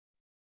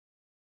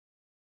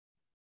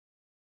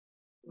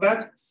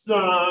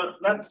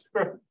let's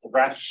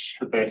refresh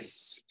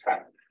this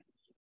text.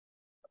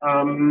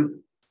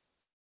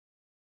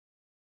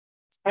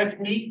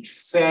 Technique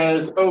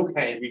says,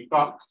 okay, we've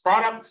got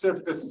products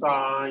of the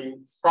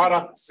sine,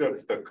 products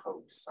of the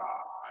cosine.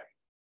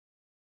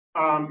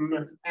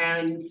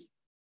 And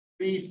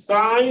the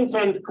sines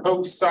and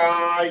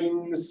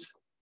cosines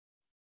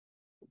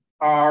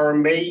are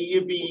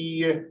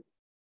maybe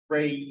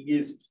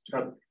raised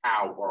to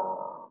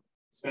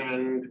powers.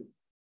 And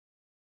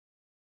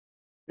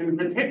in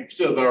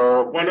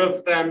particular, one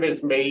of them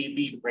is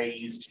maybe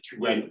raised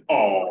to an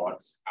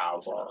odd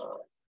power.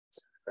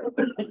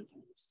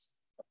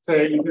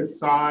 Say the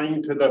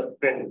sine to the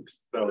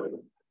fifth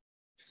of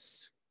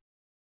x.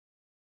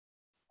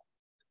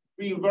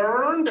 We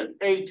learned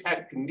a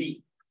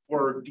technique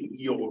for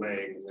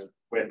dealing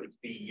with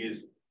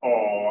these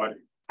odd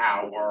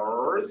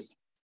powers.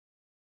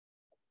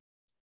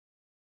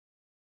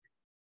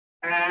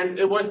 And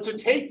it was to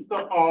take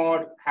the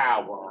odd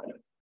power.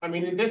 I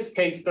mean, in this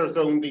case, there's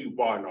only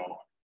one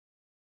odd.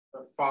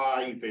 The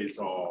 5 is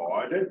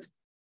odd.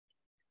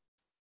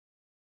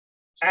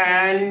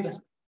 And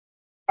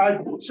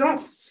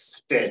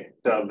adjust it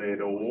a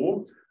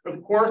little.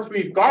 Of course,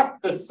 we've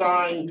got the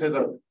sine to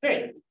the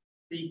fifth.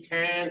 We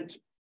can't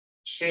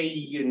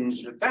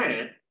change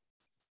that.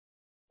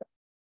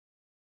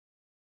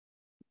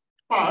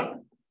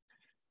 But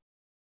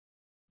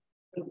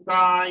the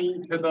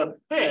sine to the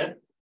fifth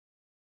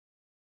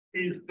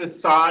is the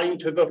sine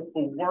to the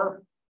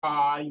 4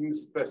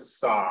 times the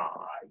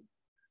sine.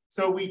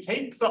 So we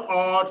take the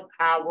odd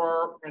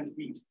power and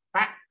we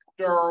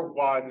factor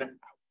 1 out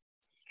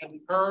and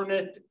turn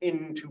it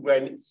into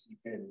an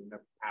even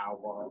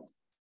power.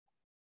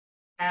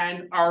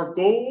 And our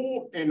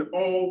goal in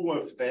all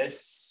of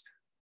this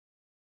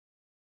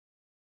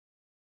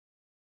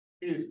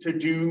is to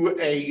do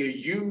a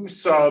U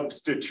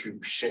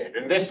substitution.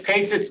 In this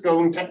case, it's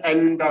going to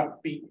end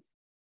up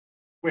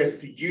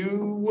with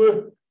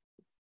U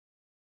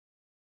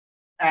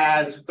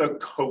as the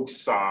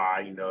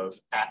cosine of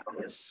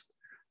x.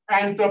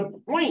 And the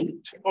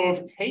point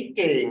of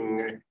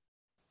taking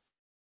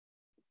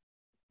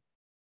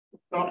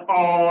the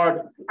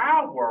odd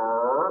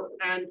power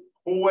and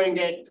pulling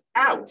it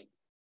out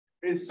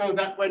is so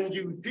that when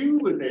you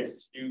do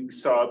this U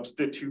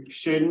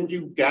substitution,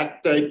 you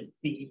get the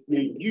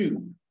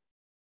U.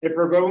 If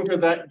we're going to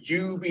let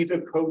U be the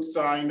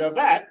cosine of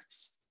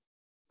x,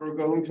 we're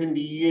going to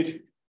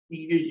need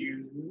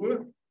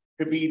U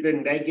to be the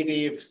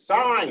negative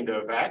sine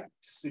of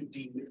x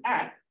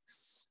dx.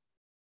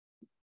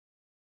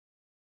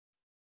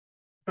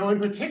 So in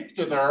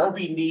particular,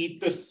 we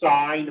need the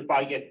sine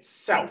by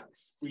itself.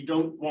 We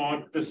don't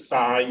want the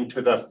sine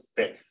to the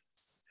fifth.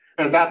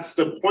 And that's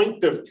the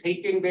point of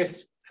taking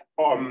this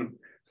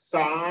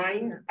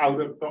sine out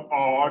of the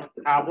odd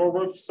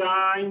power of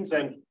sines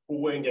and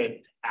pulling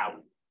it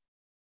out.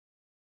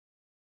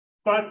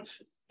 But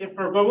if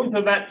we're going to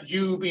let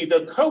U be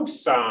the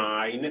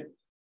cosine,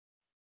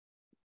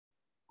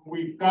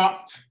 we've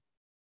got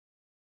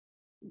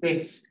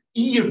this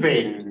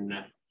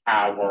even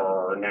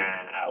power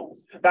now.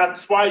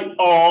 That's why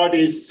odd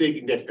is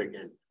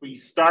significant. We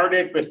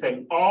started with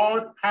an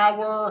odd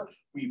power,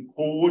 we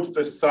pulled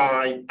the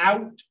sine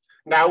out,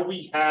 now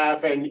we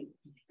have an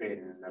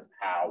even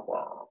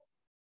power.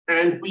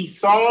 And we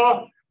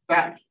saw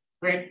that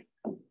trick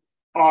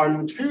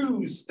on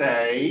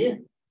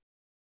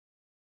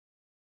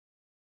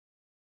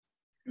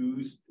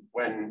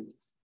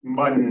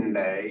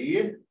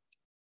Monday,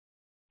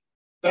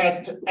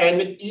 that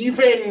an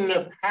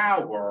even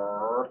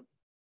power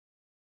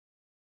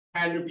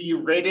can be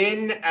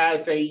written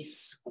as a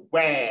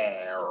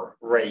square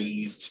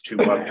raised to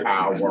a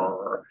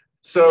power.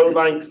 So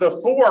like the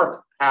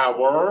 4th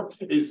power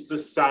is the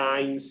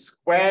sine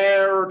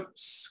squared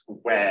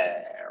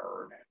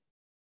squared.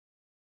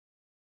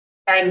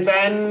 And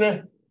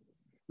then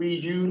we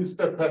use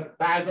the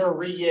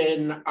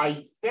Pythagorean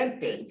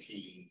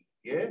identity.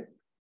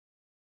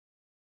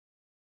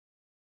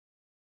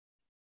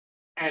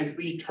 And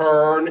we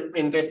turn,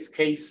 in this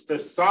case, the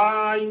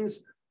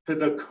sines to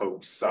the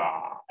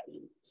cosines.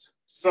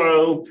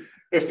 So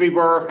if we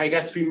were, I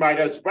guess we might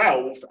as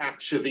well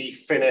actually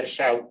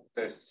finish out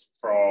this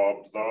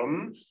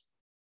problem.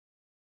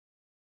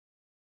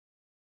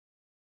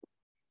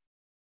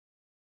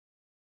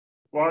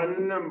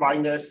 One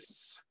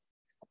minus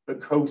the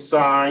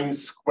cosine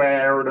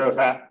squared of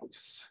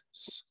x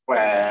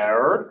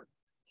squared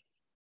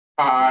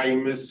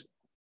times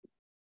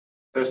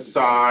the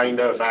sine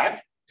of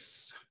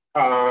x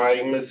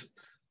times,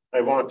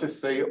 I want to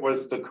say it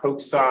was the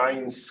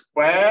cosine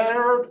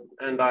squared,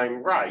 and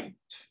I'm right.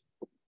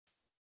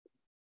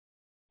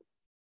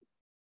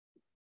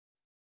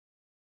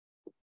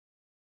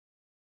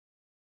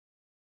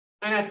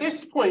 And at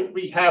this point,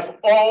 we have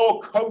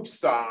all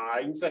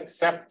cosines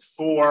except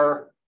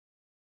for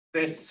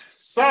this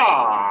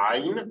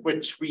sine,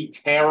 which we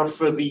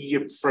carefully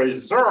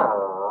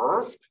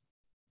preserved.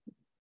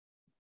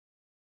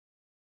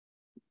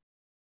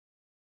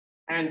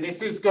 And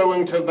this is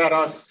going to let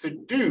us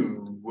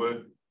do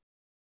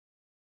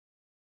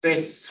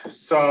this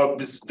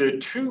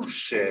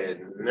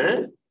substitution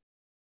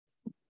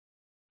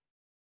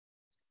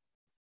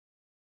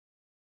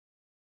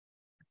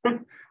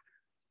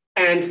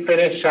and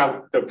finish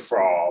out the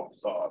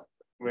problem.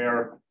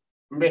 We're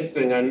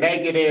missing a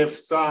negative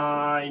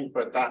sign,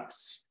 but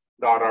that's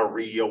not a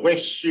real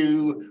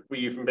issue.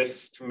 We've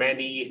missed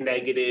many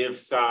negative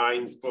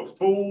signs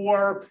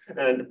before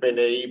and been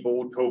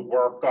able to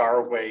work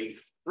our way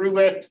through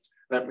it.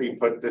 Let me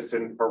put this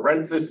in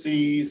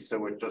parentheses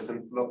so it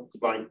doesn't look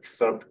like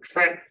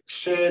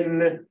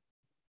subtraction.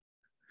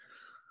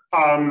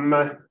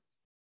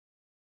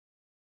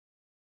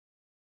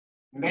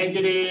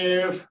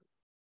 Negative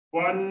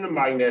 1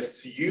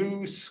 minus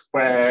u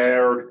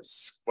squared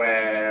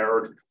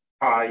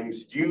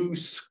times u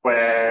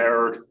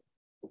squared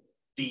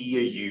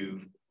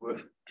du.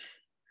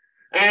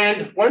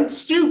 And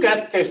once you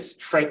get this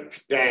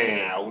trick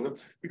down,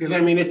 because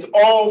I mean,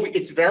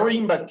 it's very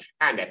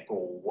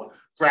mechanical.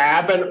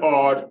 Grab an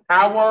odd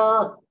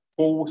power,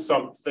 pull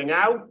something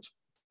out,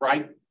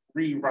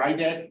 rewrite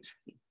it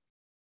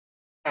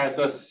as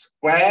a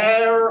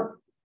square,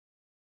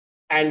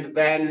 and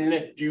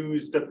then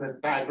use the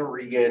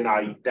Pythagorean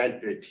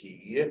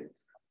identity.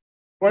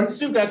 Once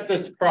you get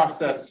this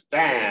process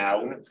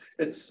down,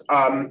 it's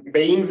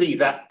mainly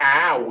the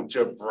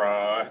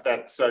algebra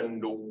that's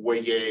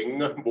annoying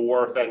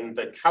more than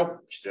the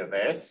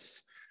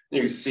calculus.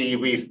 You see,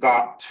 we've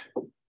got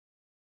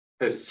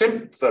to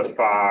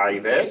simplify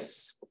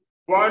this.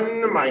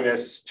 1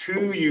 minus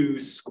 2u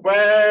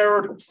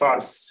squared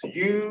plus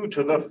u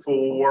to the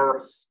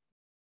 4th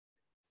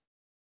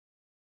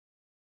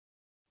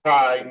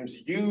times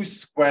u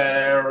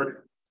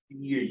squared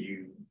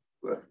du.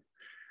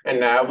 And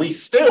now we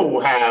still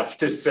have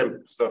to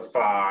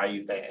simplify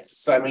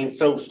this. I mean,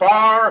 so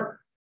far,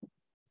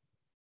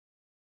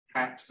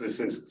 perhaps this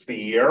is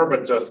clear,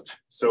 but just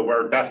so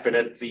we're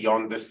definitely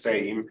on the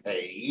same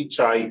page,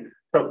 I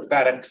took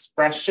that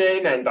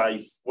expression and I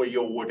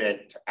FOILed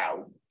it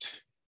out.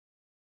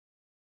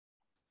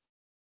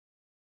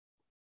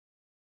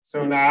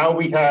 So now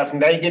we have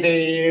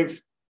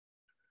negative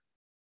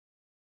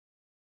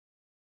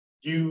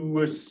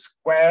u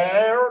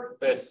squared.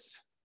 This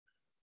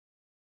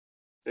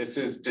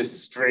is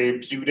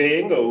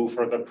distributing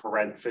over the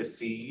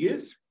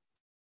parentheses.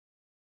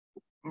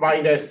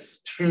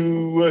 Minus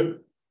 2u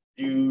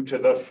to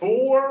the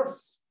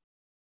 4th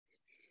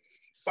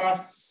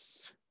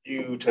plus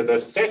u to the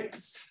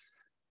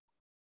 6th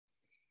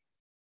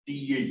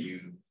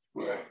du.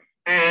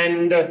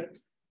 And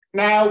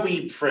now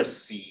we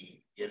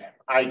proceed.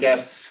 I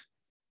guess,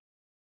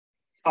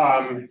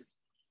 now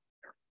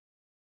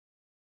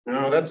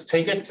let's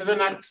take it to the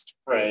next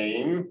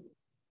frame.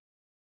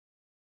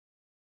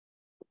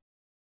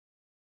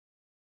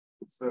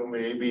 So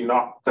maybe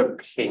not the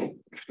pink,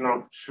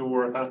 not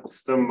sure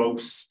that's the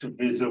most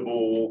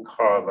visible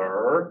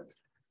color.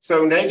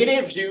 So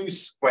negative u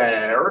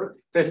squared,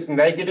 this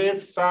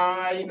negative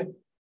sign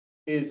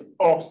is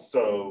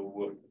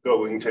also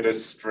going to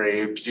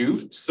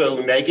distribute. So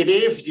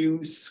negative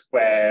u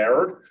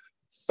squared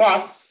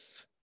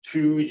plus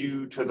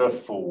 2u to the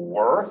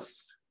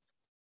 4th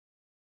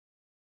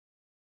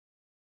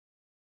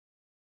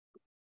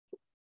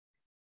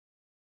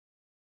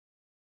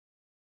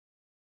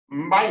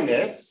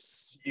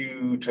minus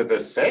u to the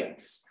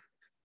 6th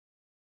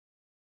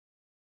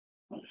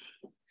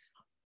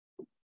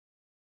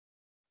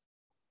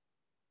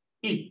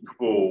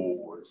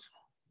equals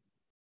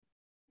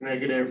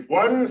negative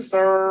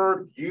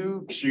 1/3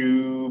 u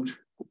cubed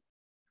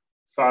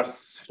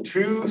plus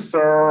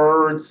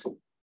 2/3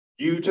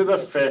 u to the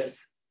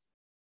 5th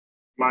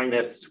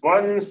minus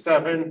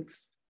 1/7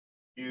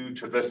 u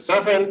to the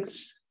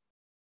 7th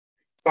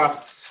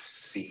plus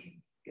c.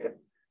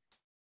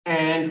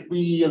 And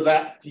we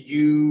let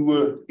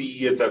u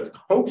be the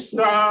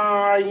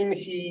cosine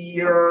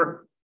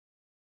here.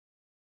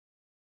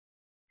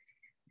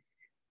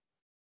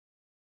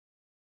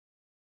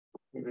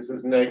 This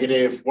is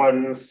negative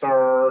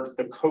 1/3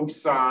 the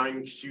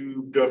cosine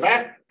cubed of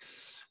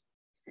x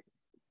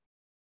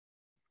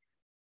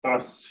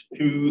plus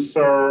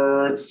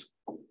 2/3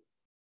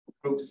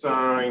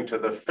 cosine to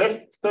the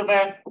 5th of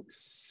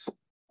x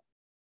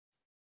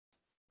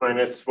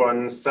minus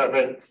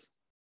 1/7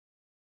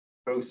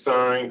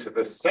 cosine to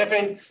the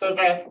 7th of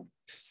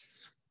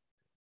x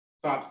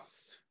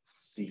plus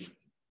c.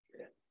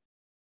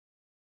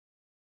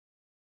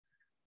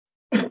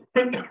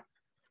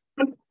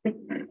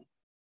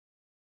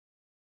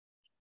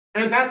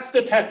 And that's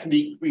the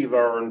technique we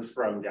learned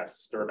from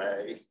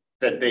yesterday,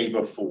 the day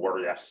before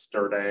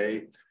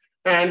yesterday.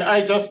 And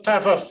I just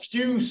have a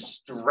few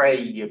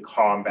stray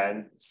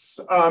comments.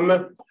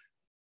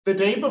 The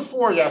day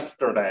before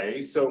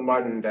yesterday, so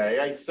Monday,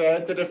 I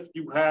said that if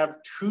you have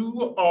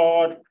two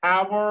odd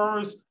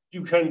powers,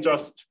 you can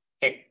just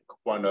pick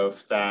one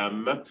of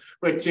them,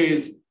 which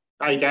is,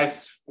 I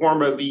guess,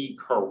 formally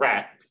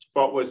correct,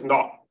 but was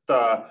not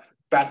the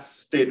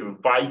best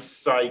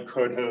advice I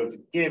could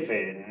have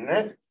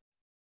given.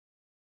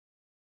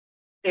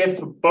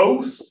 If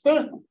both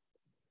the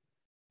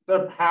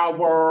the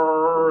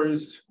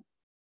powers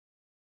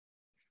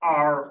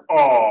are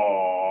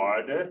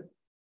odd,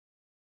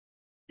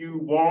 you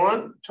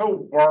want to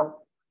work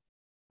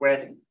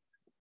with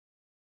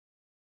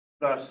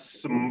the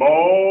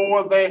smallest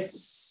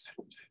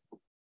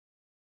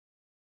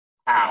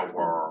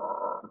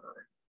power.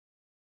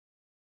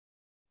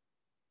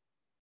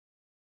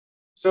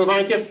 So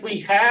like if we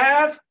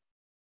have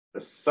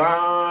the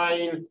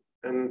sign,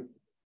 and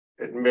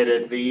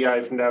admittedly,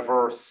 I've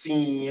never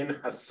seen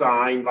a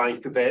sign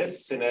like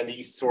this in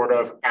any sort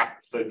of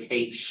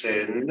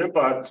application,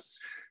 but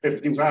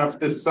if you have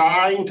the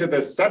sign to the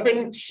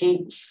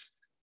 17th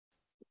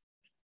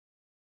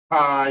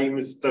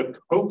times the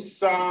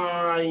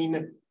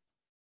cosine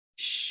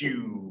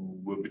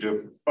cubed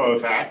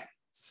of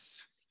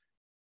x,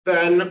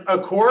 then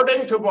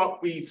according to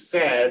what we've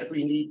said,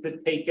 we need to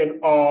take an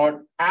odd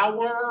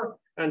power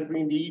and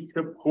we need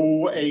to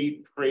pull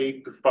a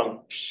trig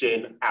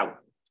function out.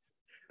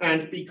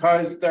 And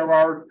because there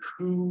are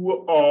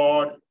two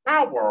odd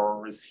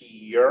powers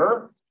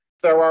here,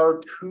 there are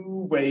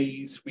two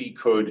ways we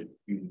could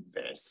do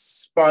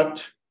this.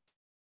 But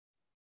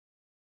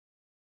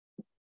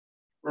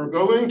we're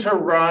going to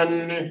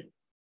run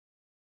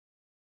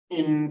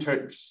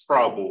into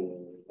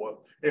trouble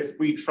if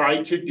we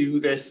try to do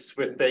this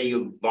with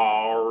a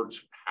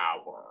large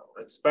power.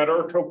 It's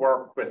better to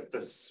work with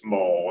the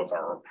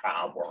smaller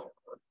power.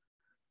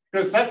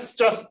 Because let's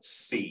just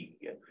see.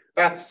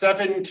 That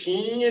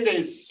 17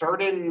 is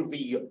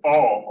certainly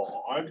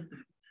odd.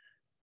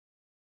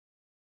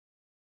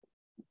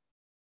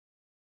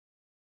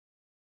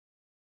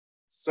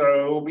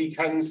 So we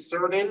can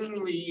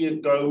certainly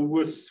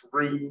go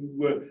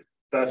through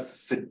the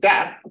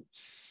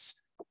steps.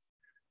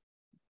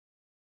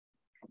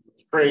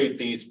 Afraid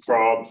these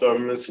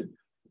problems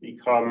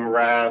become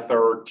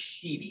rather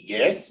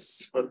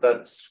tedious, but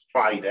let's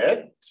fight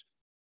it.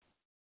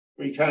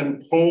 We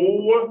can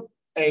pull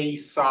a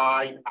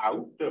sign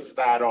out of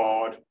that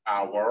odd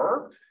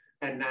power,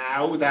 and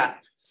now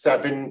that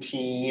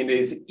 17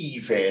 is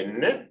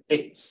even,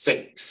 it's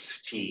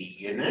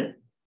 16.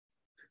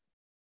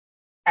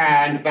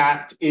 And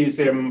that is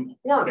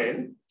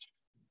important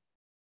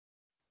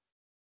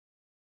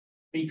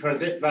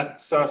because it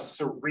lets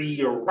us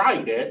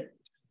rewrite it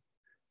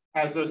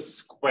as a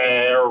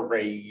square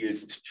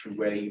raised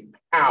to a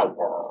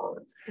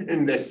power.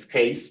 In this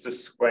case, the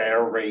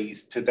square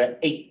raised to the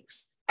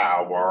 8th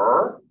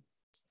power.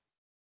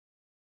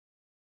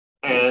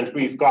 And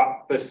we've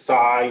got the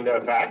sine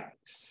of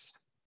x.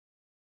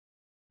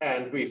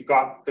 And we've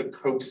got the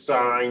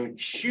cosine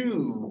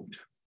cubed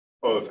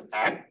of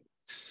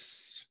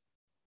x.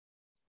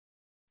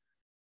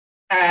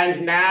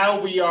 And now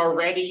we are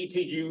ready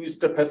to use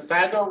the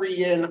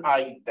Pythagorean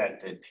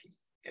identity.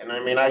 And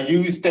I mean, I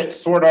used it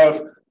sort of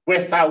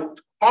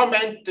without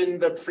comment in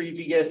the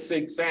previous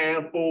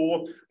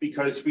example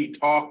because we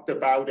talked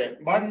about it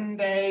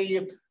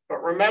Monday.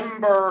 But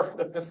remember,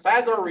 the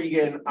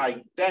Pythagorean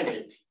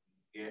identity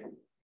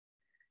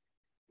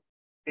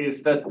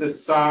is that the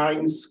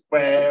sine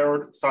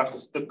squared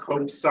plus the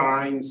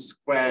cosine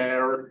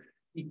squared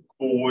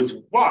equals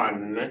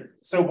 1.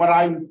 So what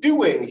I'm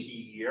doing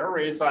here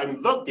is I'm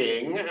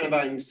looking and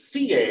I'm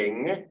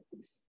seeing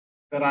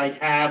that I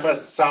have a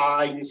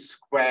sine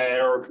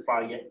squared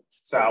by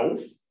itself.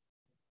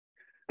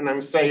 And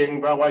I'm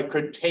saying, well, I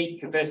could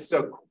take this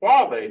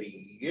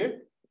equality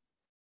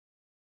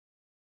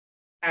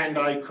and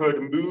I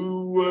could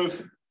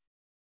move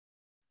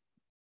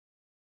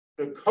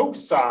the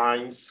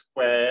cosine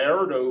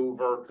squared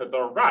over to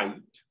the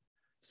right.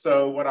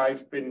 So what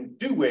I've been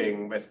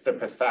doing with the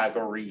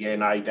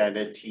Pythagorean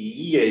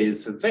identity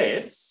is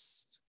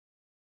this.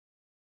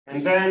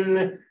 And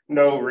then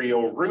no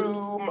real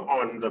room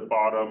on the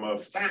bottom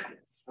of that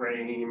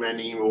frame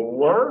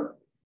anymore.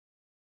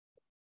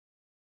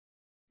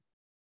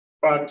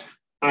 But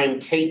I'm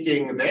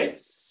taking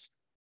this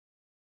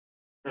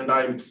and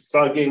I'm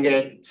thugging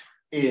it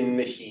in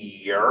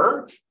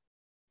here.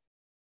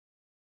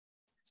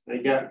 I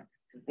get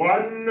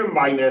 1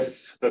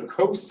 minus the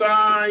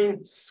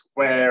cosine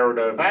squared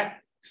of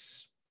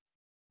x,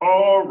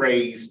 all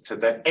raised to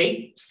the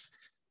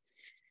 8th.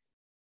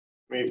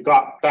 We've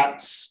got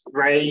that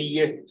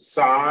stray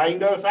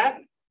sine of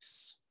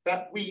x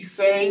that we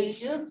say,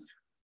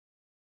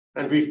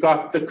 and we've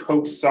got the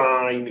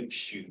cosine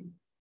cubed.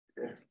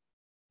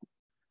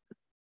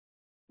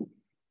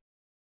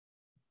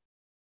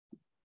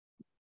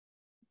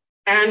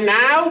 And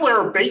now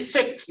we're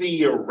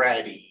basically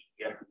ready.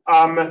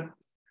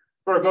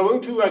 We're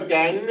going to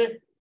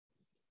again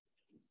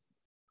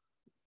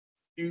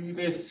do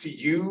this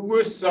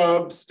U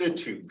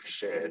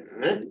substitution.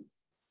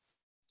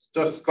 It's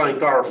just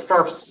like our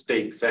first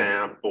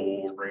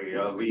example,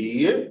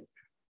 really.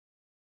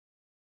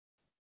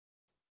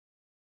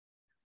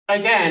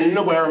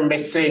 Again, we're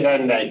missing a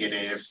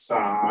negative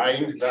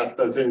sign. That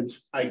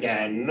doesn't,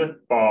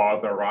 again,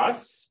 bother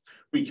us.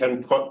 We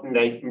can put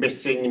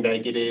missing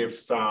negative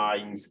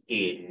signs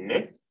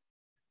in.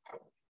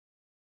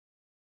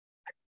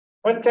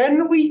 But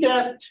then we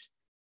get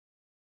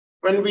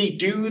when we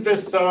do the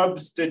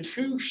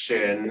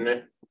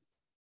substitution,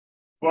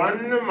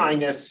 1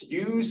 minus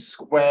u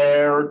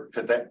squared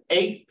to the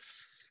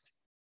 8th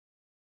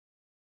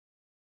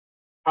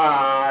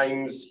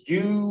times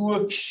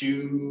u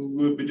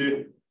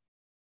cubed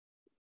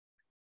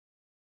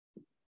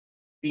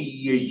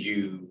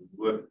du.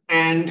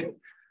 And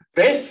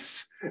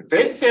this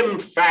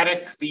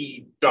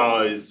emphatically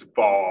does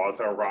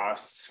bother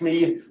us.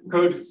 We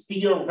could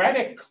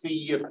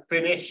theoretically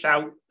finish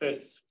out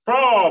this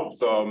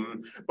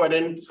problem, but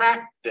in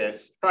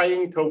practice,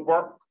 trying to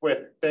work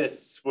with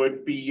this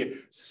would be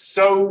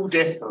so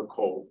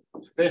difficult.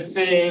 This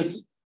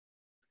is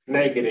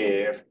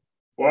negative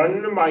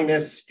 1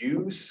 minus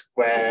u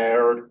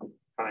squared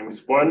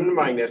times 1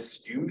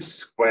 minus u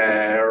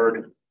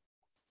squared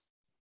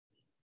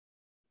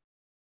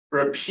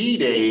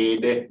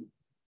repeated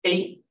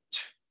 8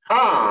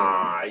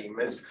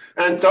 times.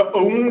 And the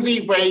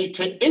only way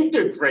to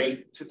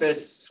integrate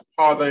this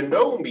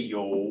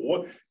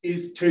polynomial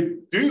is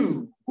to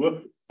do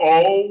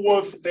all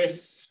of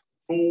this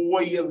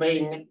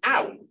FOILing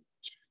out.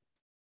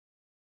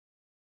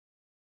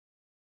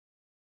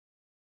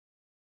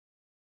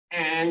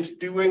 And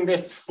doing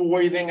this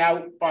FOILing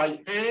out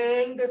by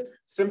hand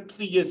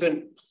simply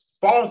isn't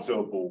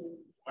plausible.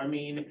 I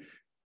mean,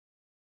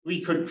 we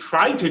could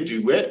try to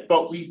do it,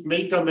 but we'd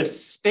make a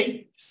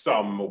mistake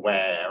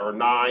somewhere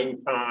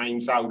 9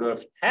 times out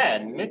of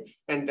 10,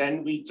 and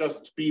then we'd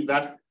just be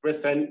left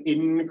with an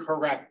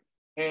incorrect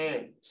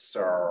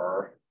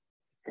answer.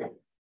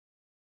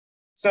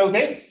 So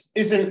this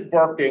isn't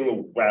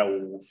working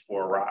well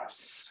for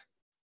us.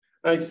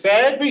 I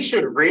said we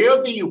should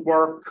really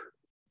work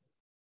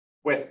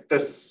with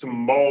the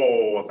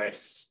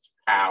smallest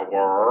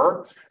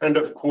power. And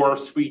of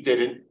course, we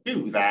didn't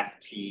do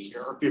that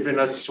here. Given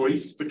a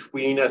choice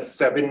between a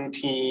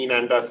 17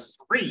 and a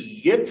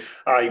 3,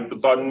 I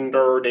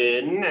blundered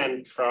in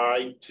and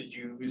tried to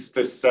use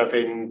the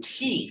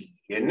 17.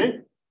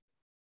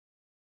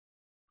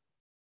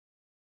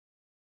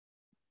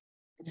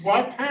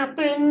 What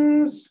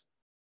happens?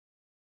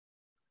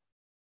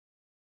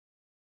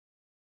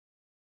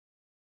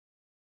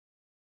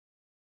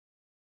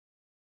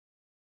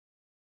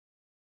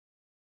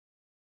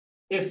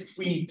 If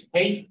we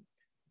take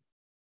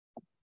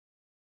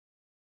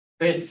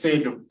this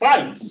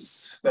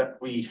advice that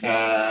we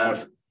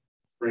have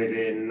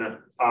written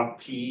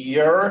up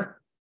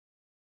here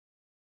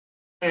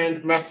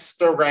and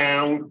messed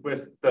around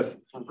with the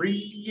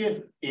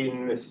 3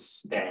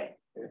 instead.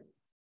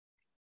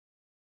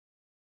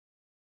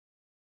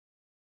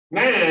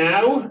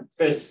 Now,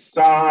 this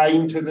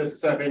sign to the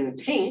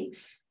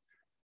 17th,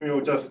 we'll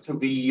just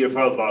leave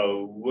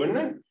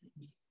alone.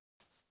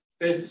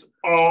 This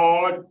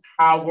odd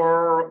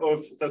power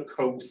of the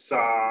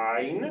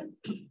cosine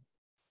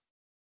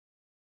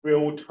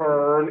will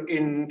turn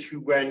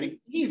into an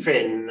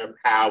even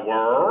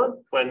power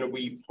when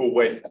we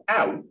pull it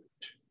out.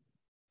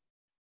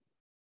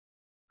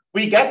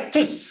 We get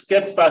to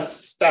skip a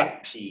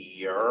step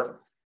here.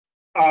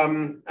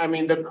 I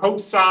mean, the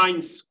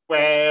cosine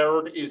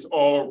squared is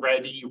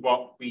already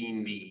what we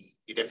need.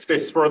 If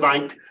this were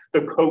like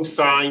the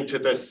cosine to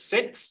the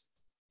 6th,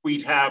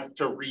 we'd have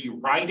to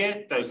rewrite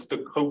it as the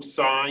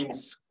cosine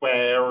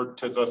squared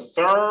to the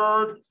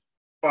 3rd,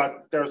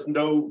 but there's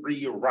no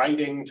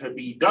rewriting to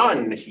be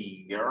done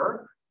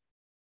here.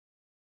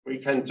 We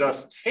can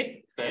just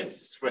hit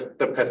this with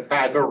the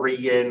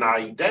Pythagorean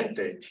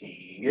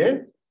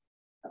identity.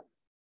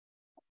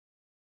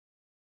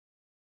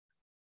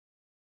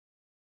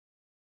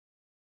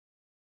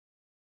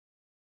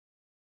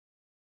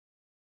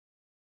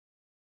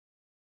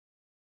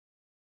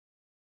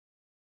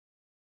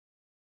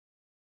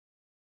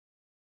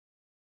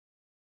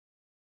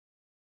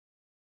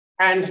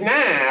 And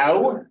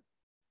now,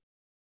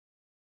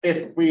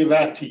 if we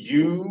let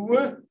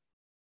u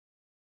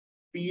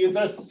be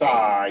the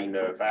sine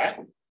of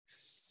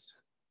x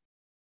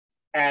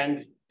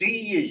and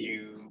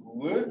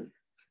du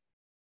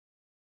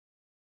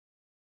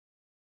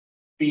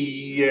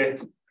be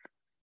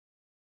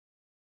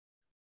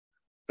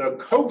the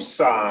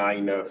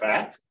cosine of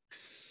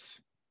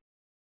x,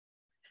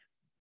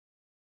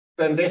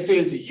 then this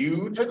is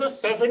u to the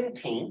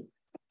 17th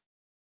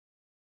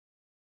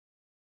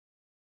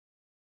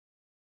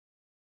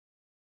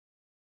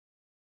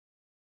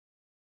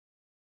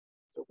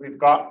we've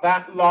got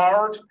that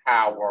large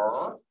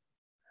power.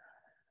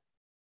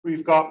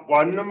 We've got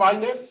 1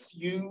 minus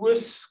u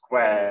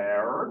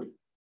squared.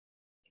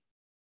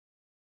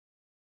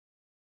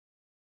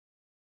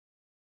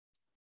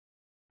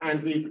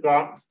 And we've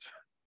got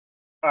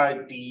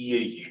a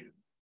du.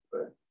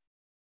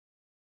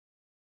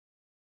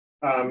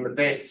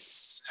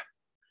 This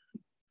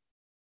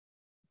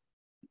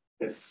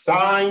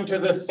sine to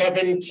the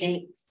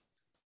 17th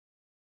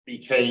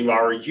became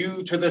our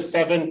u to the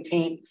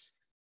 17th.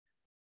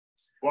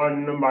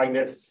 1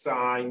 minus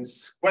sine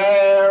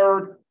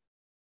squared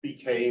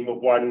became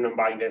 1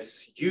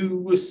 minus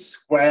u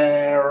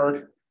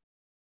squared.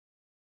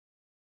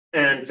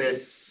 And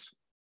this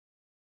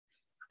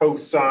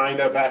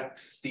cosine of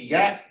x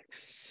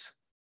dx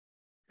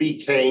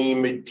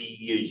became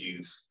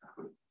du.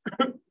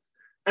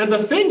 And the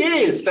thing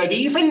is that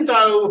even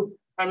though,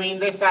 I mean,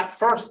 this at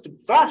first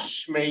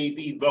blush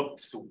maybe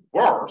looks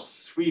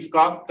worse, we've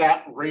got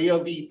that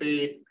really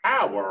big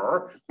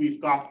power,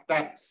 we've got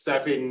that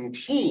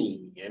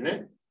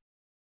 17.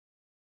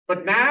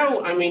 But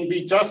now, I mean,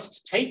 we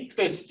just take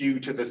this u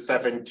to the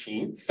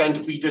 17th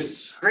and we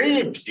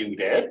distribute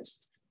it.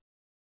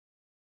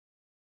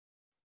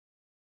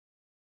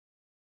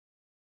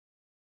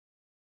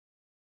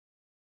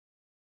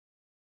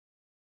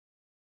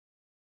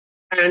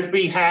 And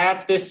we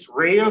have this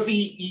really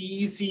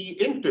easy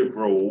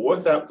integral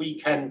that we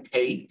can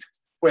take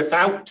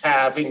without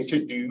having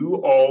to do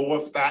all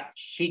of that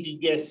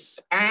hideous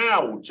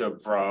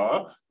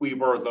algebra we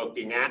were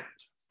looking at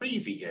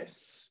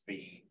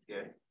previously.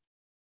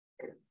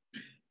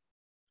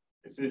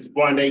 This is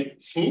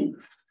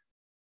 1/18th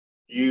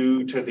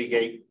u to the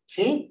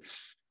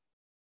 18th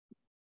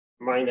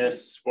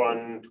minus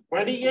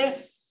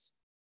 1/20th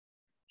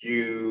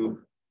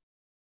u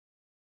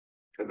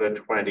to the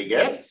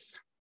 20th,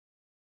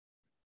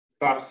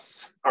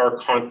 plus our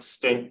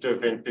constant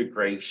of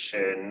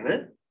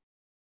integration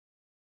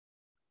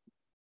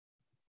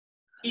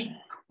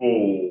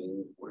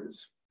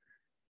equals,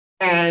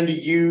 and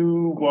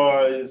u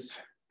was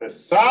the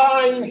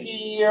sign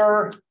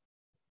here.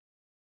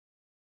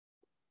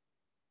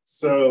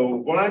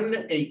 So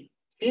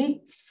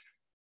 1/18th,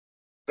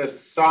 the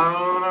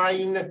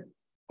sine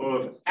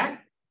of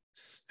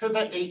x to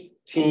the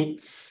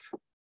 18th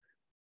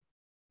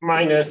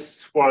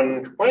minus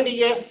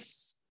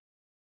 1/20th,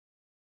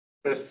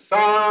 the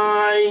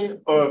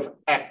sine of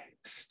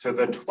x to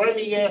the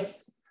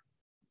 20th,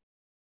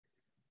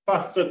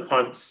 plus a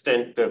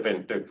constant of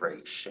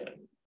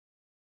integration.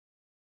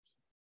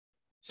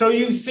 So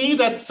you see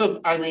that,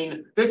 I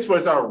mean, this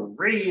was a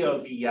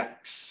really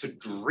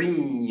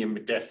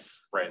extreme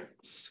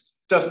difference,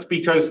 just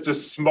because the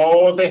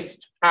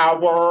smallest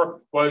power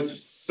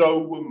was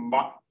so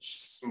much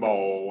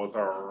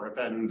smaller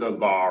than the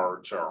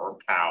larger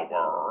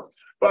power.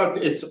 But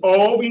it's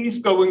always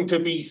going to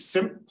be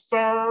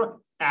simpler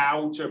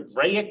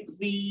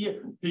algebraically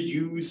to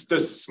use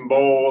the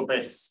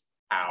smallest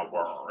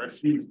power.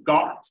 If you've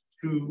got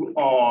two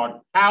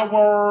odd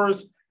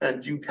powers,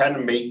 and you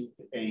can make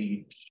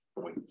a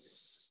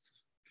choice.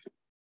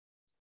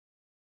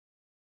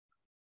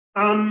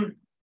 I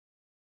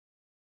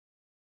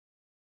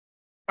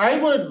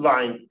would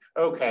like,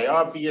 okay,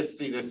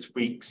 obviously this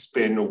week's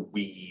been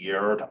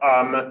weird.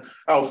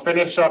 I'll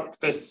finish up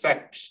this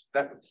section.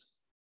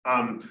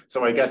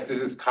 So I guess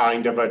this is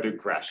kind of a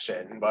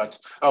digression, but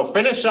I'll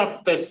finish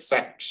up this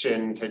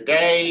section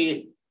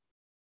today.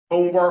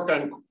 Homework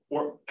and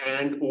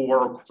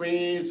or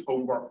quiz,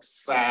 homework /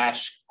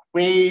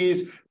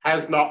 quiz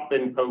has not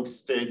been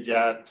posted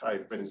yet.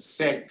 I've been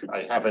sick.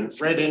 I haven't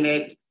written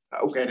it.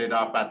 I'll get it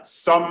up at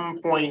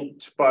some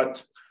point,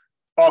 but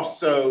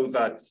also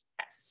the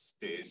test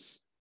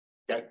is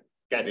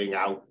getting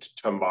out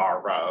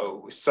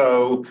tomorrow.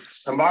 So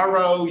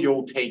tomorrow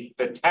you'll take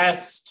the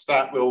test.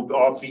 That will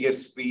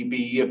obviously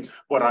be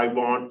what I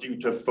want you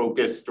to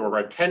focus your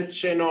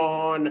attention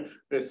on.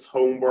 This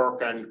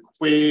homework and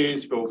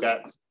quiz will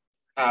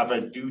have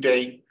a due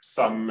date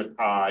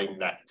sometime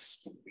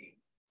next week.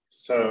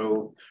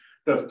 So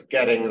just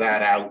getting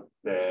that out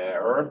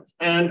there.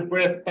 And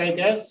with, I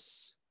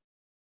guess,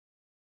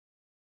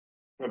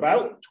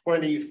 about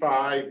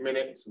 25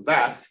 minutes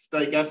left,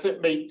 I guess it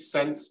makes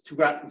sense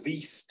to at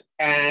least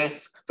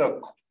ask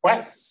the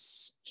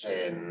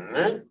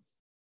question.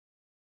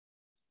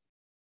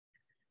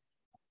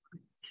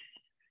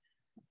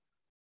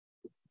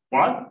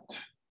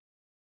 What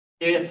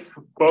if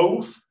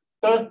both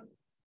the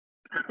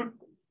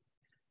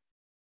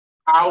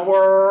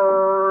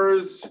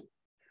powers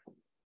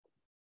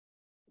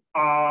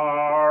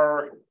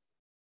are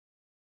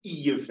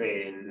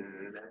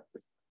even?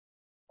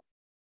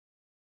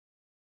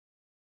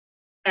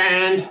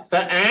 And the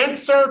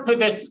answer to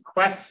this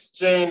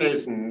question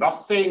is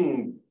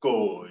nothing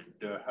good,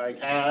 I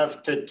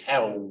have to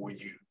tell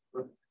you.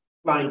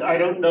 Like, I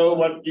don't know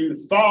what you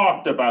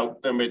thought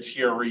about the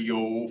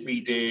material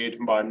we did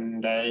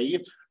Monday,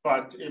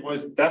 but it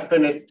was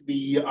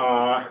definitely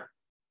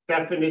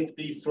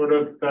sort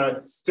of the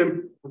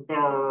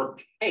simpler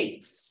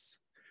case.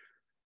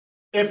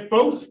 If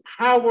both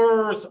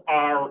powers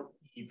are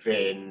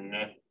even,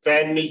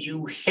 then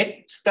you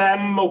hit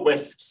them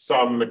with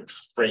some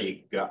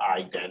trig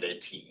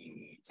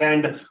identities.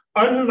 And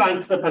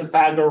unlike the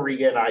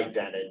Pythagorean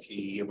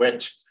identity,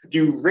 which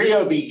you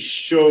really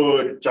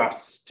should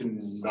just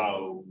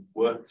know,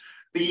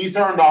 these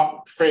are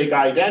not trig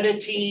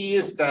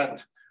identities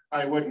that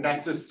I would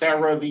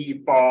necessarily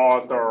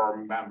bother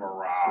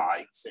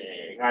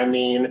memorizing. I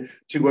mean,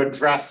 to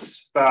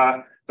address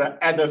the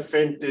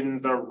elephant in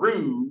the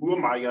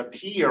room, I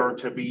appear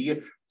to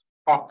be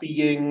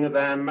copying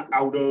them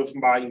out of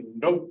my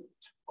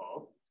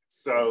notebook.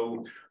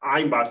 So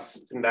I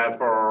must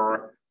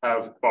never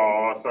have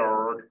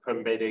bothered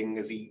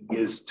committing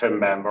these to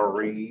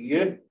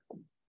memory.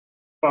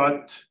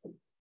 but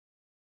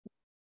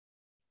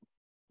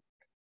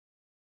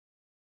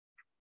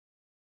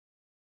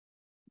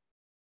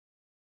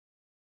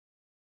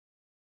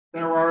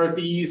there are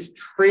these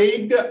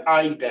trig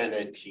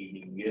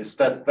identities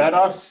that let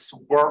us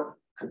work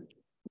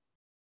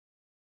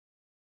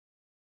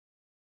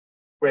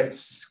with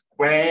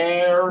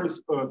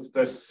squares of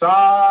the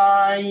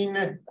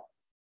sine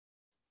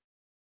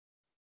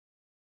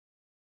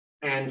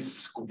and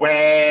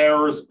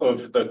squares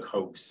of the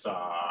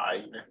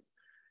cosine.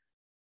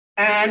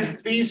 And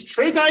these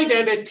trig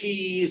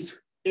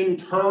identities in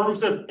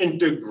terms of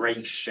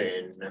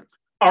integration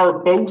are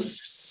both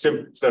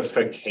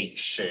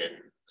simplifications.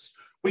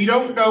 We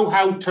don't know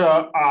how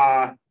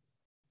to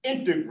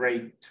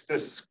integrate the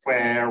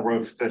square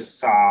of the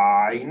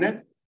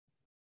sine.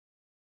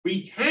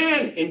 We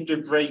can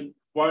integrate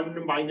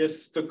 1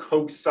 minus the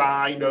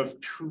cosine of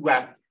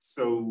 2x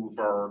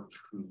over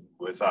 2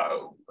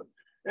 though.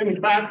 In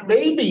fact,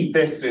 maybe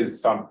this is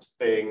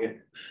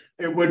something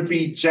it would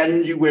be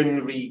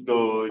genuinely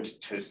good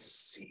to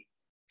see.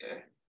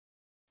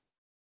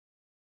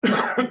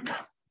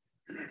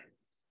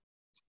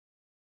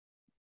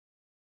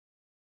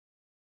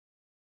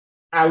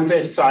 How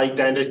this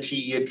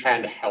identity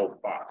can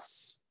help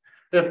us.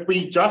 If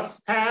we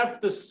just have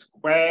the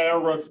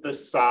square of the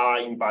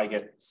sine by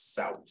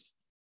itself,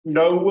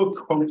 no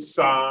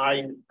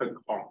cosine to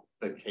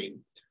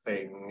complicate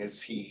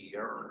things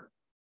here.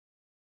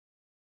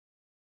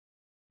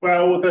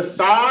 Well, the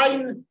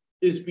sine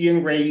is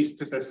being raised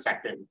to the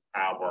second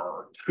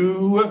power.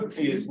 2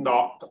 is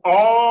not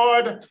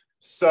odd,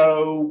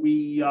 so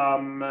we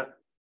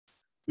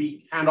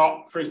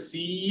cannot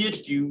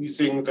proceed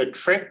using the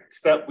trick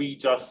that we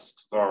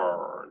just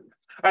learned.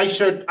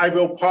 I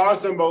will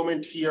pause a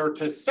moment here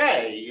to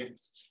say,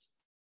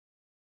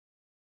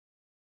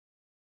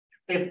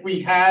 if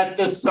we had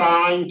the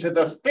sine to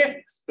the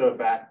 5th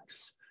of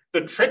x,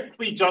 the trick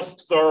we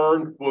just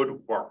learned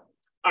would work.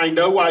 I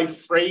know I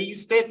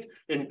phrased it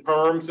in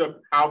terms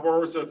of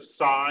powers of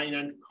sine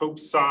and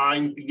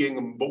cosine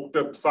being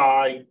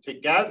multiplied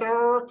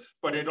together,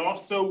 but it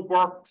also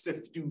works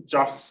if you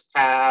just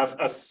have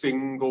a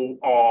single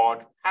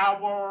odd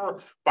power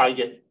by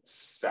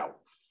itself.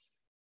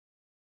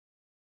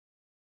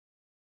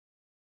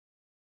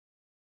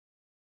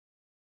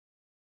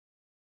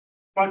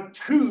 But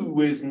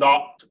 2 is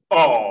not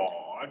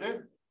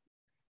odd.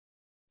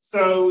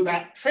 So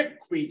that trick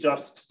we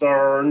just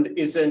learned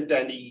isn't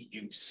any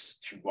use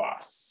to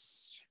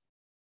us.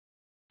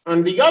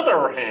 On the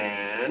other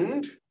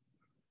hand,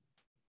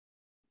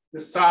 the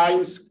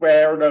sine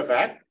squared of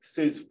x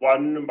is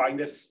 1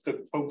 minus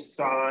the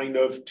cosine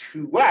of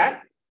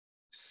 2x.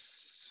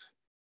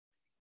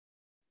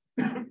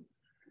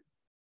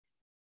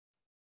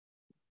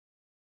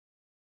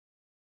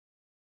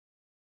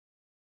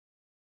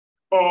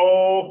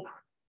 All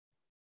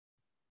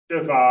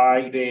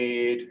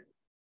divided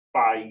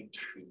by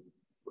 2.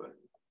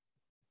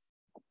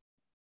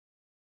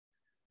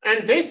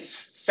 And this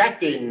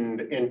second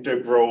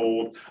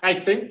integral, I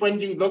think when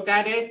you look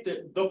at it,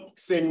 it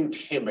looks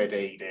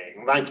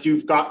intimidating. Like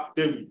you've got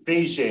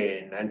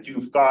division and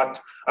you've got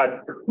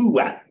a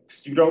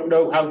 2x. You don't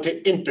know how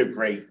to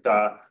integrate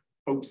the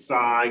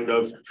cosine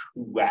of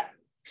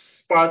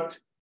 2x. But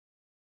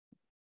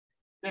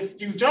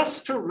if you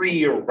just to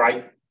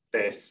rewrite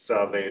this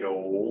a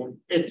little,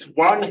 it's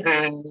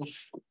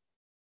 1/2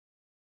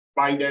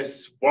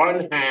 minus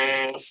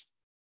 1/2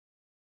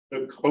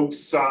 the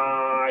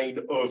cosine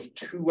of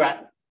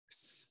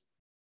 2x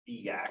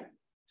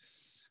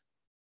dx.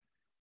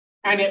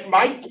 And it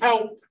might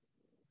help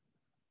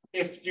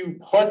if you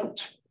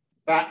put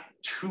that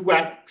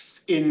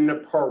 2x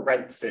in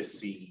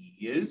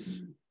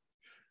parentheses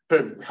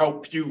to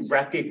help you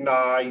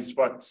recognize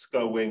what's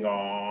going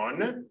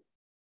on.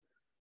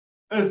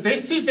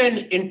 This is an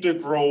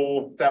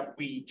integral that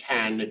we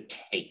can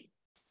take.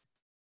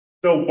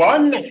 The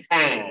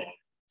 1/2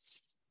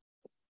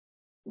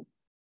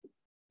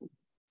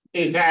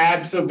 is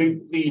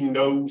absolutely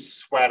no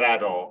sweat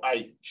at all.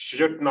 I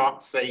should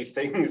not say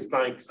things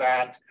like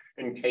that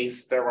in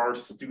case there are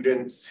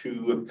students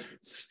who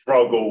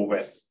struggle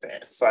with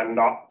this. I'm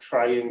not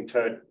trying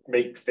to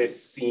make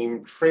this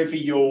seem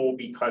trivial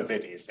because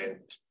it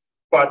isn't.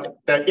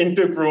 But the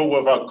integral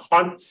of a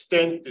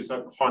constant is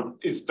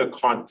the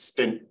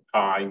constant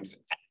times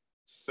x.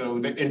 So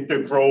the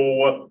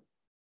integral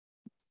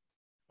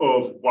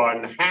of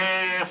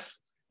 1/2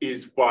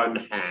 is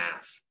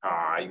 1/2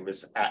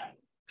 times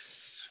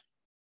x.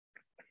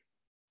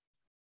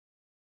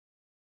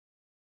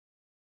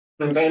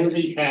 And then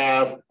we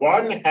have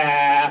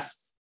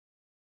 1/2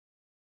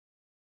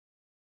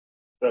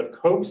 the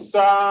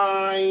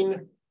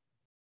cosine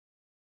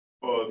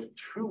of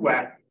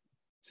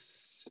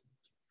 2x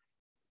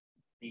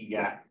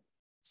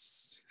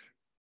dx.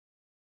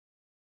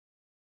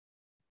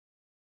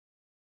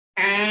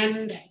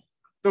 And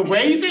the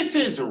way this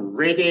is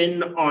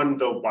written on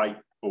the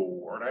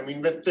whiteboard, I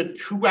mean, with the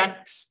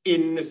 2x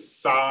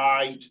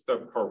inside the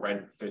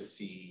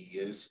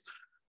parentheses,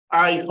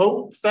 I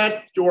hope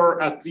that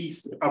you're at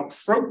least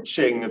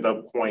approaching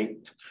the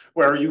point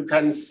where you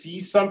can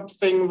see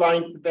something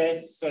like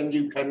this and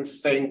you can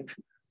think,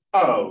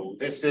 oh,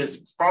 this is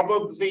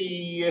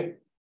probably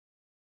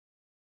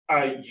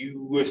a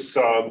U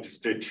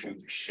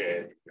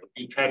substitution.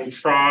 We can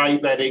try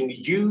letting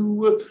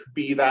U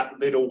be that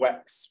little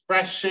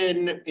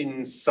expression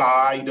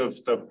inside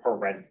of the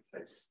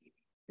parentheses.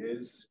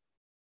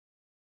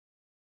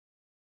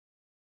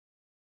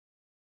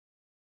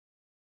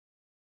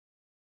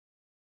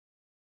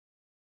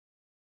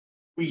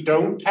 We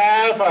don't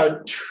have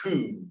a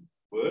 2,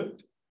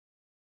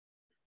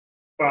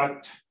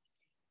 but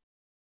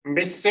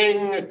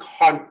missing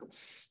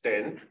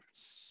constants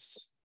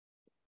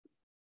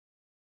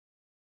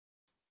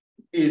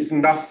is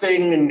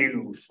nothing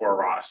new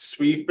for us.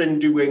 We've been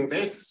doing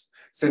this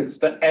since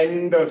the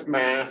end of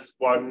Math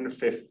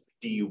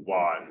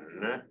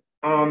 151.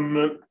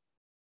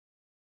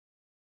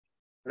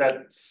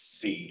 Let's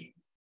see.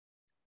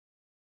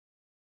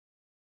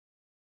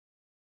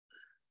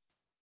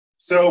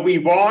 So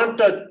we've got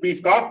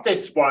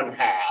this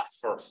 1/2,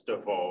 first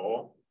of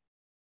all.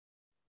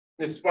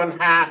 This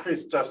 1/2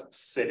 is just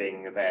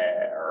sitting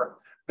there.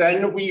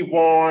 Then we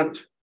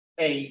want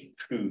a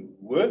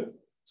 2.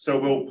 So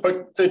we'll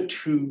put the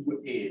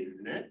 2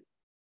 in.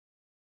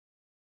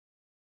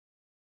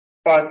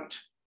 But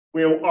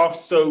we'll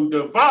also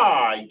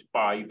divide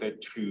by the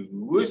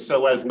 2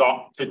 so as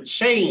not to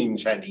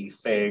change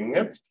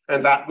anything.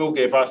 And that will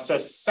give us a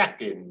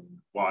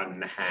second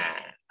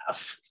 1/2.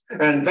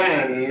 And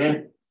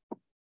then,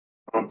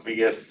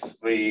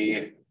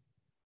 obviously,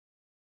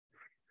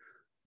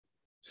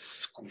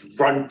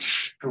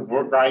 scrunched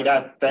right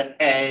at the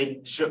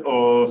edge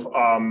of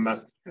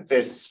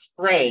this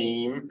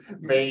frame,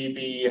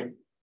 maybe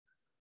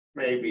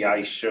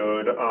I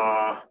should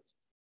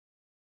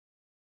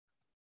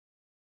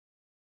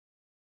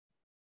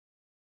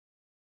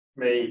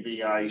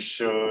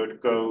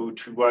go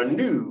to a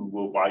new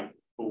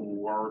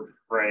whiteboard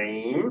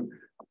frame.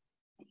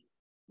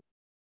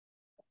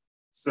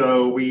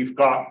 So we've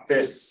got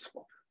this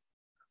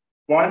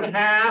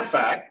 1/2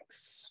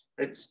 x.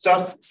 It's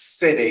just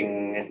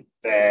sitting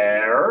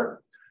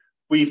there.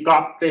 We've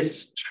got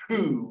this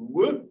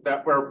 2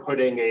 that we're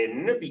putting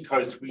in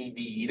because we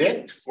need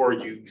it for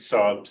U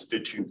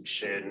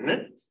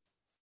substitution.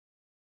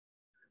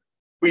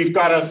 We've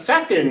got a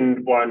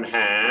second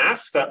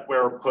 1/2 that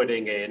we're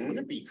putting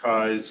in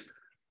because,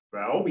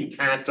 well, we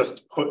can't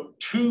just put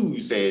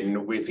 2's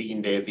in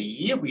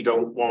willy-nilly. We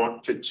don't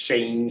want to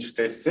change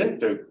this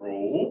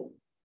integral.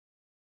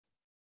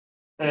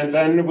 And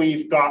then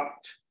we've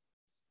got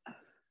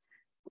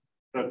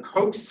the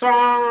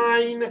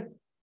cosine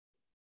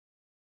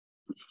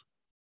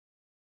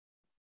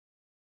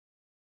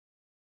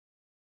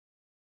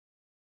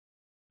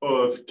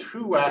of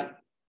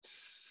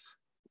 2x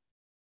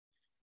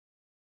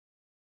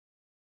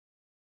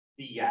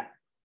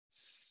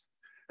dx.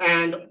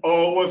 And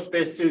all of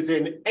this is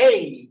in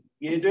aid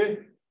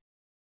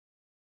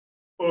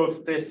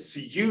of this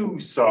U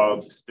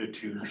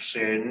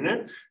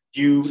substitution.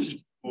 U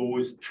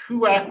equals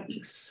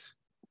 2x,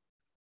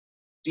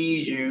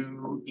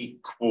 du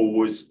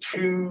equals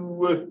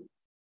 2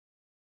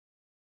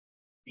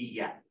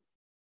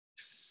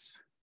 dx.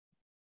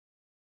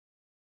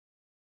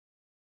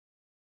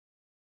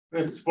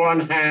 This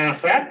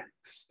 1/2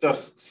 x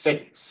just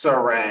sits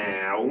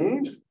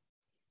around.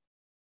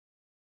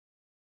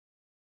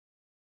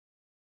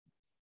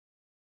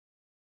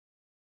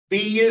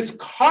 These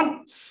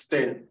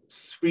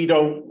constants we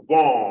don't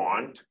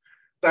want.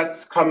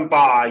 Let's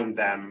combine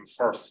them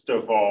first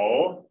of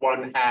all.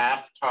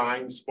 1/2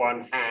 times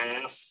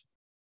 1/2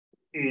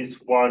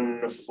 is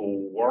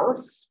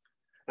 1/4.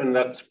 And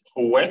let's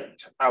pull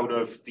it out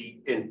of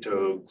the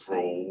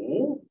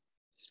integral.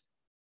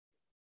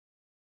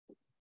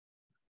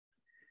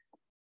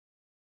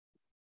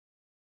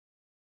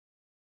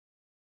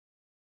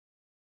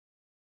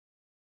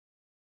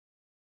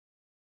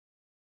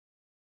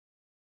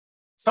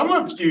 Some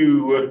of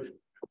you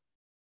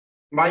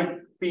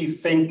might be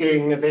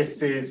thinking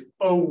this is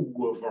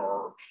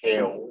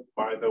overkill,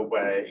 by the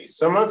way.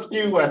 Some of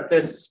you at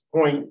this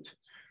point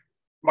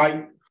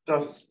might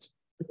just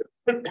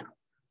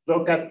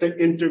look at the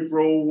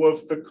integral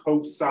of the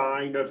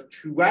cosine of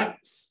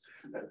 2x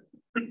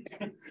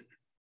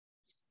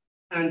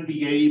and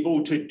be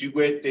able to do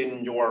it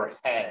in your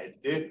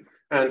head.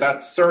 And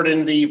that's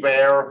certainly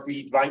where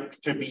we'd like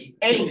to be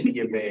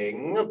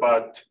aiming,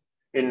 but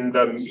in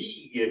the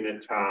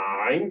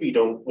meantime, we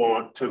don't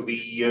want to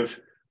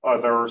leave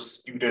other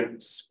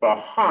students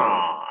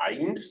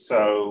behind.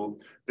 So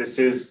this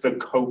is the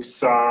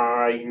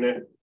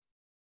cosine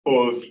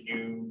of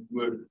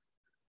U.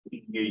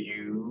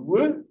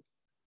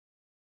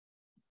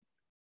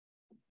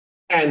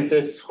 And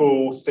this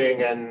whole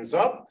thing ends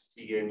up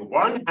being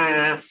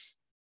 1/2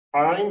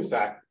 times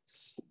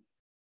x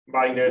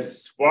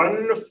minus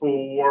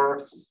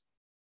 1/4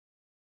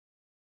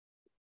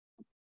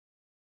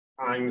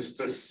 times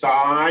the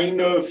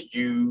sine of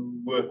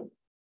U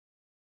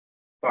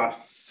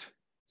plus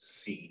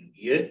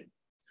C.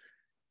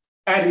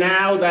 And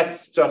now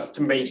let's just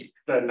make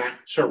the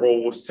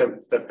natural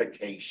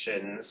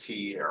simplifications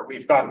here.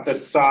 We've got the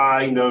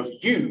sine of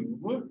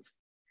u.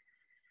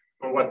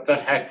 Well, what the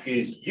heck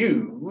is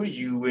u?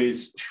 U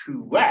is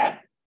 2x.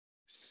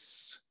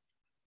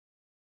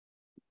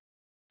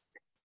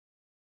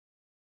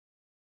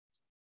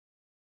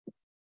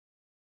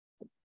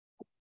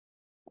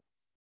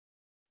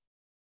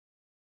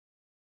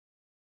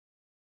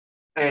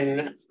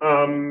 And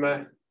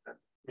let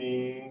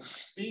me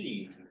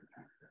see.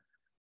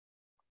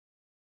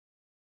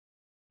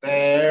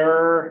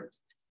 There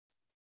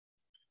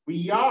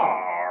we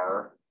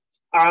are.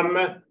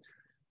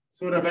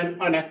 Sort of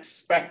an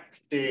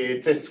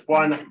unexpected, this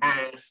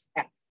 1/2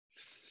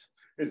 x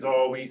is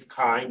always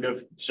kind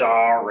of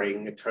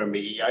jarring to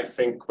me. I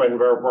think when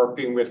we're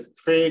working with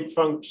trig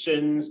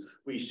functions,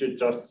 we should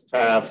just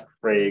have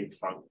trig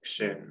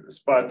functions,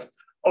 but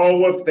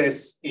all of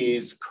this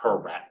is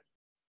correct.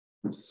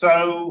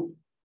 So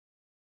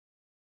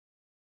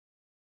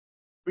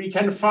we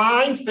can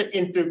find the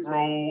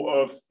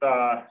integral of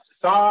the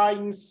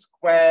sine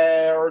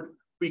squared.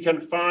 We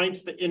can find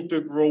the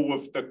integral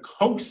of the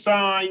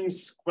cosine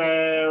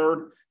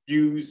squared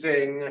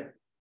using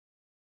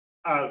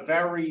a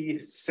very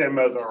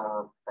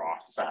similar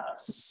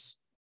process.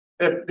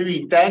 If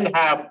we then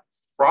have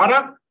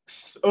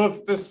products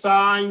of the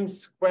sine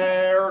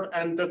squared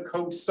and the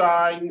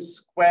cosine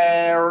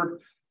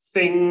squared,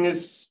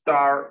 things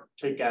start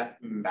to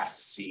get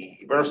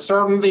messy. We're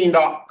certainly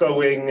not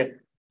going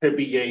to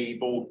be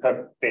able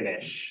to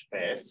finish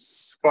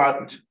this,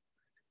 but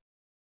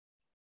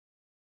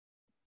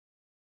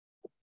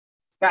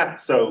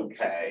that's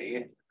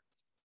okay.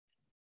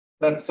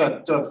 Let's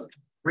just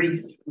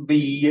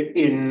briefly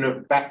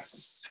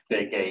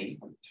investigate.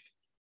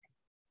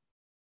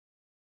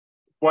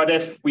 What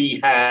if we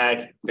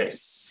had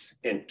this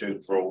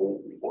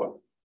integral?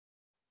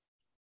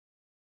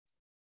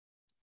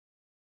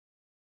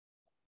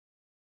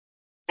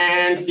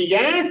 And the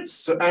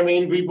answer, I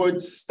mean, we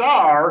would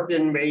start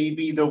in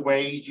maybe the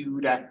way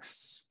you'd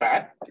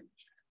expect.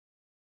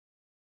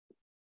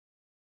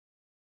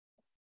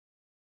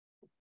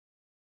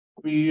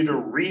 We'd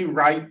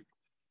rewrite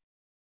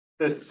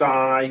the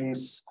sine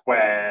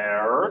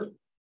squared.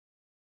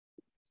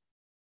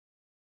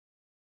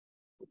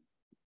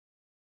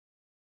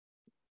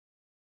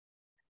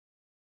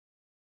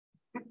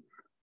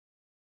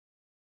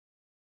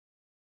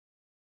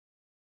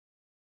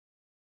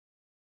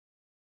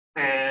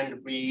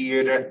 And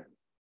we'd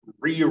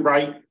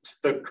rewrite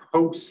the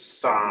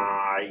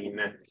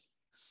cosine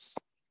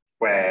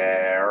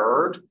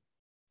squared.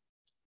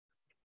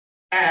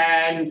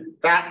 And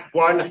that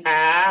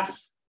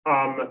 1/2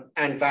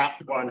 and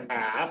that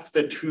 1/2,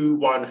 the two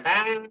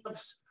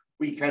 1/2s,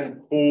 we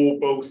can pull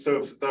both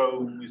of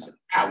those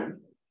out.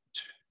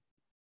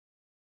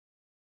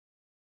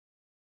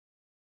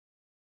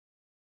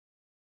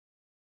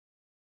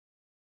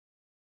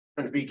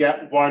 And we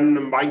get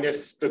 1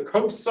 minus the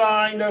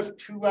cosine of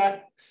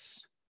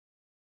 2x.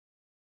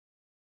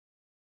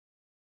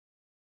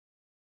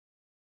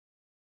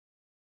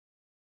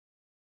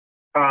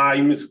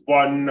 Times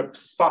 1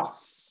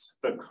 plus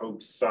the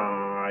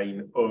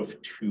cosine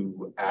of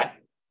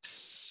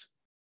 2x.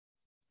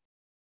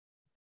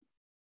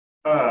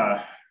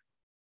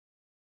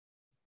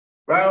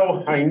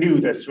 Well, I knew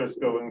this was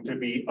going to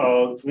be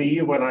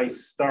ugly when I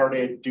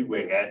started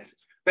doing it.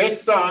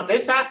 This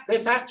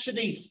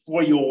actually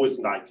foils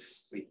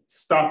nicely.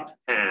 Stuffed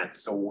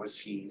pencils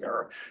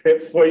here.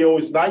 It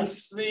foils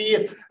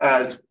nicely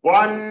as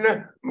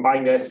 1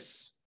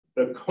 minus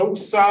the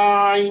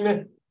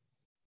cosine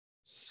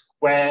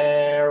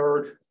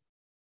squared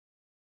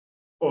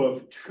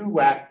of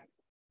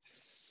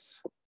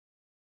 2x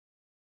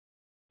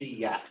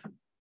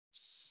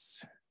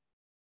dx.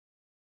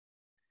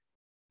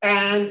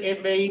 And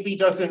it maybe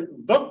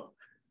doesn't look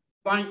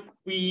like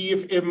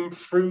we've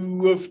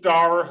improved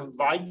our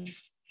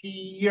life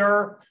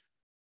here,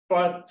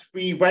 but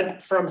we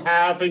went from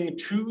having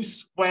 2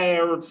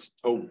 squareds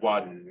to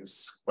 1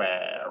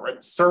 square.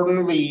 It's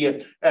certainly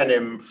an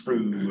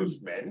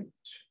improvement.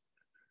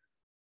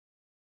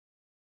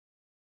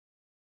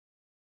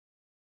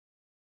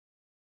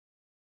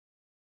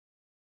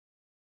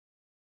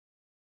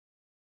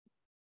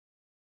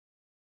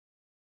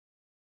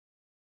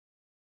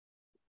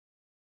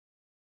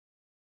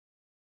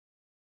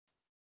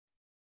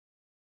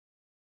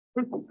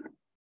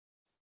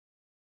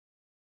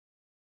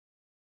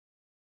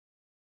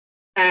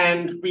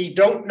 And we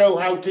don't know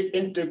how to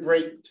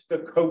integrate the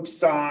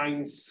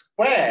cosine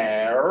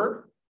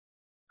squared.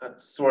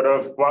 That's sort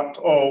of what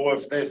all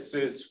of this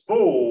is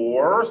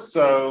for.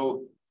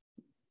 So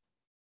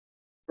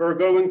we're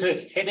going to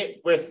hit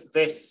it with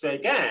this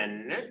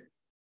again.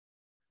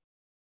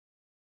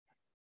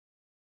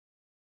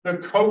 The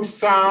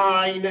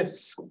cosine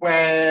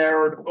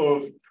squared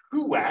of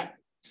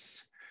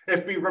 2x.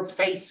 If we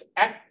replace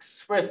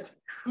x with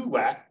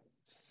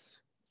 2x,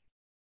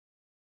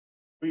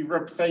 we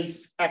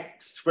replace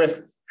x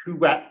with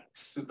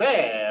 2x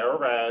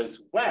there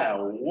as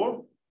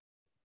well.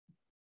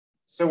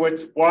 So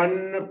it's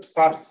 1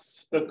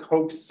 plus the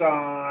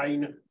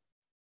cosine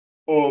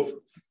of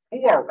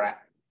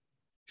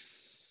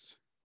 4x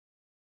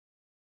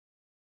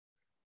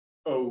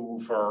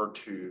over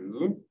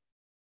 2.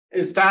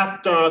 Is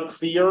that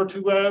clear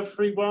to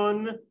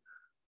everyone?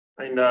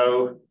 I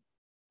know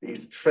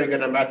these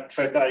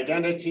trigonometric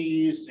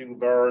identities, you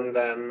learn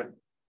them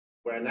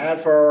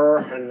whenever,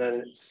 and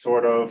then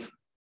sort of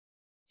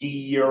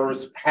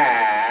years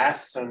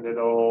pass and it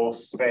all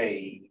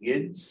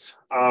fades.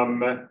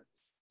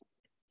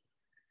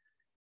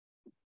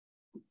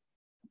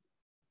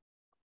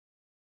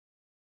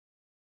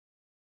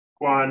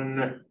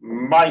 1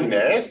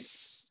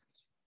 minus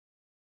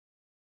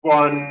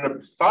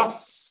 1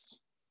 plus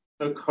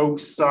the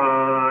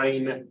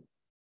cosine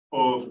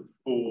of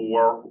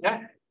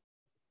 4x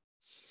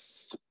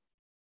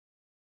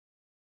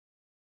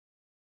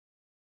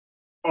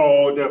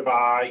all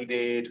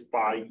divided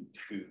by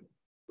 2.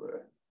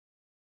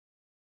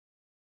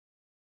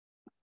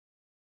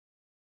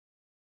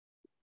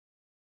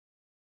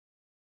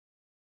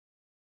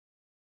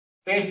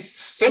 This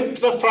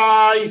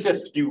simplifies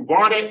if you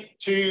want it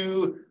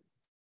to.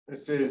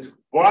 This is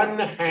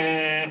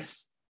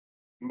 1/2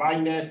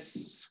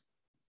 minus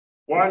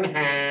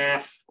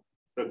 1/2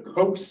 the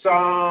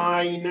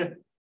cosine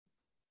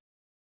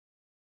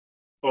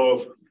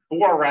of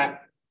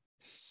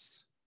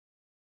 4x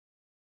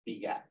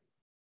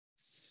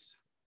dx.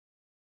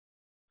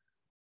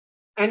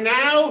 And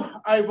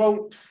now I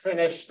won't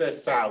finish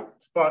this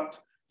out,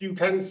 but you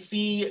can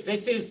see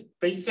this is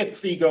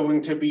basically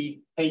going to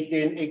be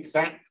taken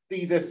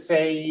exactly the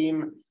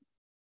same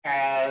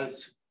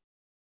as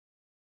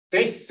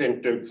this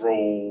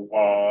integral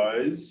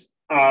was.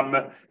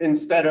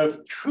 Instead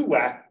of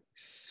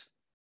 2x,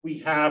 we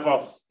have a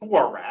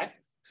 4x.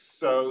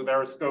 So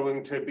there's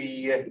going to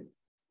be,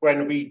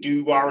 when we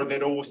do our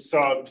little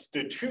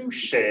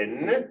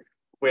substitution,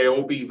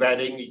 we'll be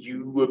letting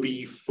u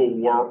be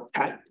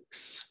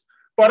 4x.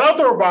 But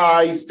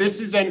otherwise, this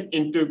is an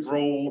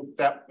integral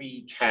that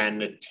we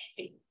can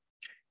take.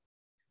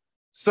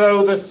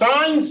 So the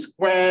sine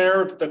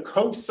squared, the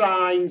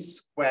cosine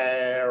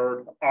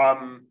squared,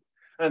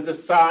 and the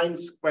sine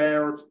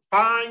squared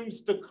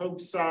times the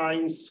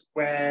cosine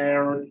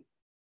squared,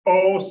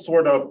 all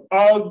sort of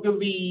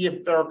ugly.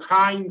 They're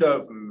kind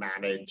of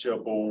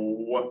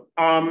manageable.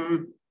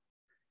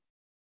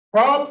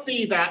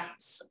 Probably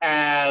that's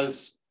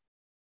as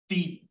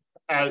deep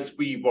as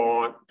we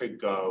want to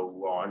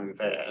go on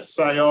this.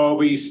 I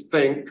always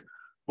think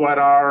what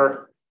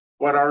are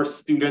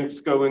students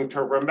going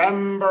to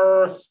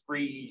remember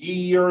 3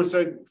 years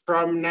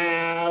from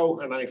now?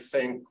 And I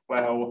think,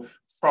 well,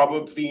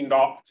 probably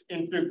not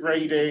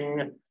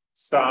integrating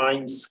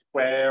sine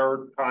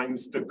squared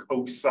times the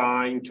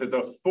cosine to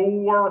the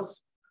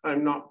 4th.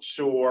 I'm not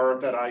sure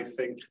that I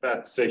think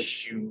that's a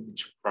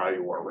huge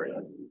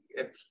priority.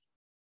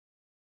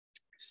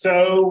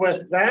 So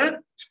with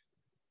that,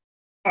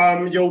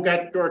 you'll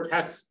get your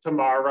test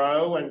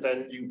tomorrow and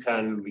then you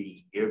can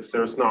leave.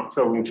 There's not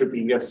going to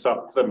be a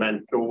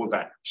supplemental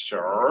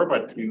lecture,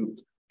 but you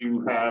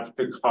have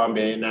to come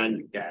in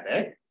and get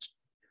it.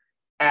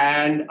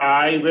 And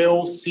I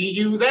will see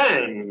you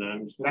then.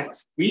 And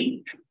next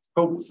week,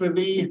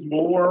 hopefully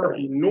more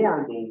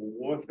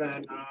normal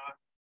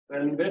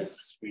than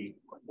this week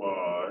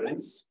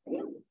was.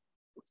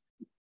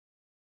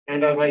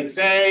 And as I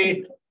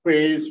say,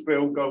 quiz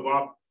will go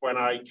up when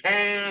I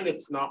can.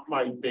 It's not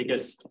my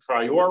biggest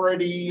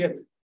priority.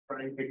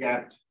 Trying to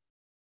get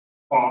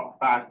caught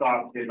back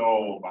up in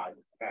all my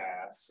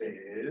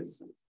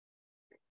classes.